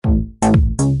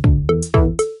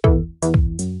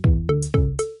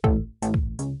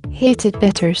Hey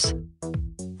Tidbitters.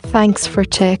 Thanks for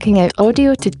checking out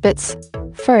Audio Tidbits.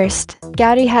 First,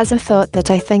 Gary has a thought that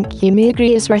I think you may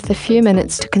agree is worth a few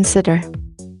minutes to consider.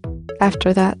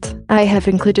 After that, I have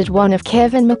included one of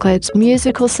Kevin MacLeod's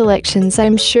musical selections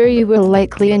I'm sure you will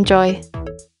likely enjoy.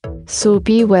 So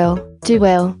be well,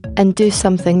 and do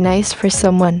something nice for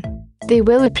someone. They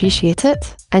will appreciate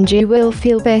it, and you will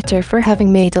feel better for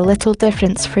having made a little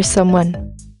difference for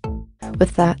someone.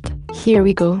 With that, here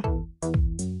we go.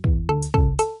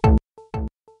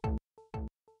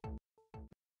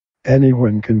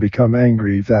 Anyone can become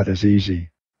angry, that is easy.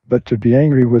 But to be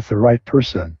angry with the right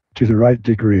person, to the right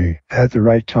degree, at the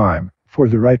right time, for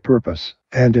the right purpose,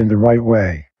 and in the right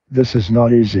way, this is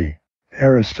not easy.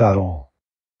 Aristotle.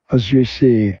 As you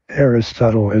see,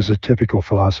 Aristotle is a typical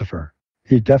philosopher.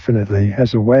 He definitely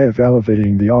has a way of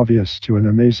elevating the obvious to an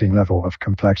amazing level of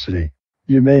complexity.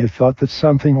 You may have thought that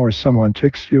something or someone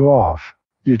ticks you off.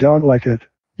 You don't like it,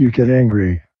 you get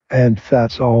angry, and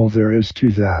that's all there is to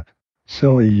that.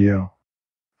 Silly you.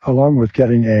 Along with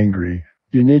getting angry,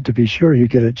 you need to be sure you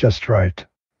get it just right.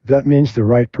 That means the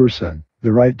right person,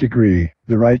 the right degree,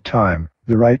 the right time,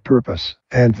 the right purpose,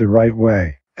 and the right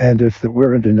way. And if that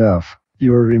weren't enough,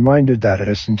 you are reminded that it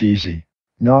isn't easy.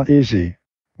 Not easy.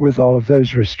 With all of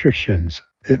those restrictions,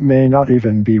 it may not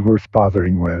even be worth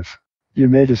bothering with. You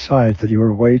may decide that you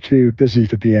are way too busy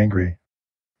to be angry.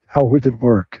 How would it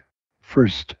work?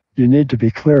 First, you need to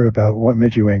be clear about what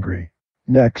made you angry.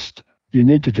 Next, you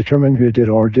need to determine who did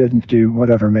or didn't do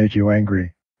whatever made you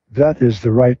angry. That is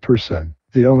the right person,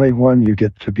 the only one you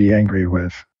get to be angry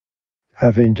with.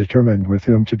 Having determined with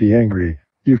whom to be angry,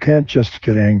 you can't just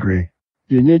get angry.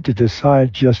 You need to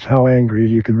decide just how angry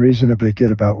you can reasonably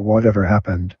get about whatever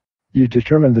happened. You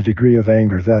determine the degree of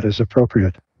anger that is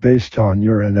appropriate, based on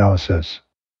your analysis.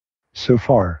 So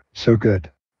far, so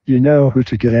good. You know who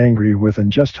to get angry with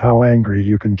and just how angry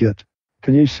you can get.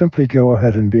 Can you simply go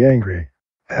ahead and be angry?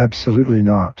 Absolutely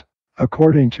not.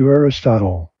 According to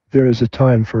Aristotle, there is a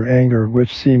time for anger,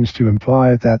 which seems to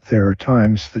imply that there are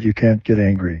times that you can't get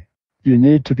angry. You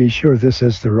need to be sure this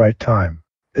is the right time.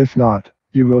 If not,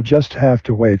 you will just have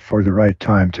to wait for the right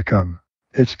time to come.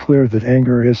 It's clear that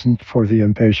anger isn't for the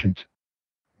impatient.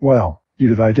 Well,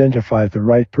 you've identified the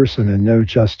right person and know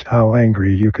just how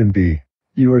angry you can be.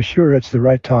 You are sure it's the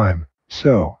right time,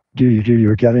 so, do you do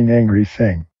your getting angry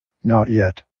thing? Not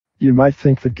yet. You might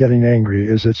think that getting angry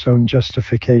is its own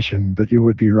justification, but you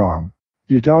would be wrong.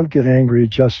 You don't get angry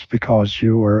just because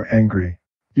you are angry.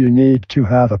 You need to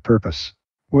have a purpose.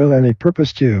 Will any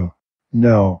purpose do?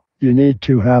 No, you need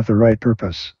to have the right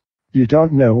purpose. You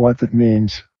don't know what that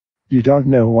means. You don't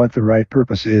know what the right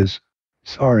purpose is.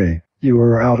 Sorry, you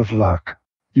are out of luck.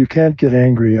 You can't get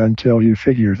angry until you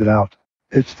figured it out.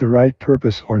 It's the right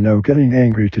purpose or no getting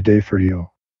angry today for you.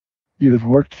 You have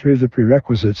worked through the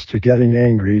prerequisites to getting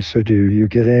angry, so do you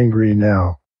get angry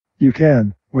now? You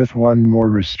can, with one more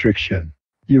restriction.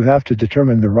 You have to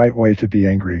determine the right way to be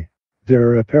angry. There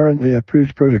are apparently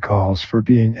approved protocols for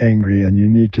being angry, and you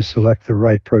need to select the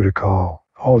right protocol,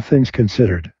 all things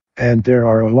considered. And there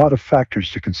are a lot of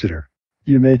factors to consider.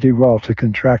 You may do well to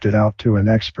contract it out to an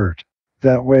expert.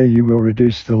 That way you will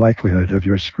reduce the likelihood of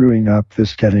your screwing up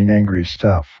this getting angry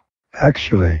stuff.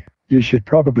 Actually, you should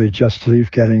probably just leave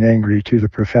getting angry to the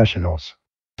professionals.